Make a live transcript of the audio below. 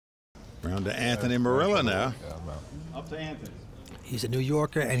Round to Anthony Marilla now. Up to Anthony. He's a New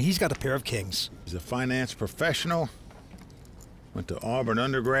Yorker, and he's got a pair of kings. He's a finance professional. Went to Auburn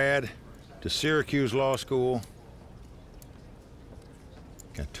undergrad, to Syracuse Law School.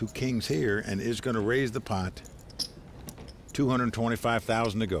 Got 2 kings here and is going to raise the pot.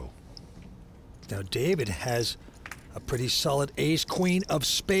 $225,000 to go. Now David has a pretty solid ace, queen of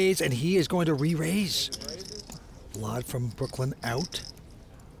spades, and he is going to re-raise. Vlad from Brooklyn out.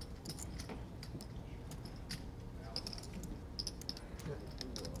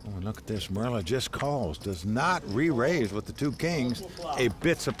 Oh, and look at this. Marilla just calls. Does not re-raise with the 2 kings. A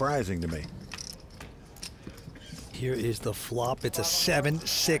bit surprising to me. Here is the flop. It's a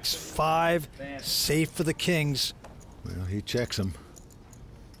 7-6-5. Safe for the kings. Well, he checks him.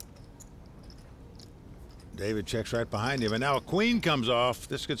 David checks right behind him, and now a queen comes off.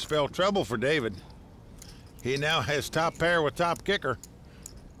 This could spell trouble for David. He now has top pair with top kicker.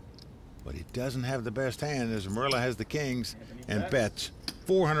 But he doesn't have the best hand as Marilla has the kings and bets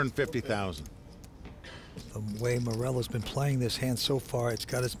 $450,000. The way Morella's been playing this hand so far, it's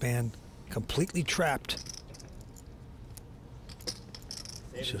got his man completely trapped.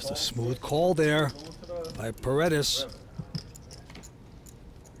 It's just a smooth call there by Paredes.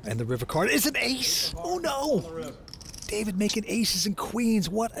 And the river card is an ace. Oh no! David making aces and queens.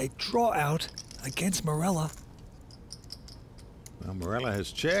 What a draw out against Marella. Well, Marella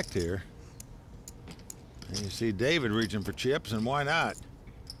has checked here. And you see David reaching for chips, and why not?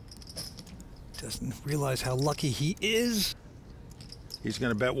 Doesn't realize how lucky he is. He's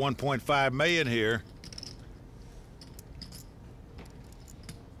going to bet $1.5 million here.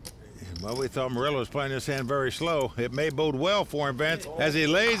 Well, we thought Marilla was playing this hand very slow. It may bode well for him, Vince. As he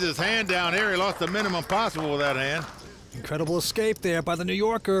lays his hand down here, he lost the minimum possible with that hand. Incredible escape there by the New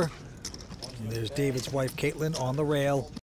Yorker. And there's David's wife, Caitlin, on the rail.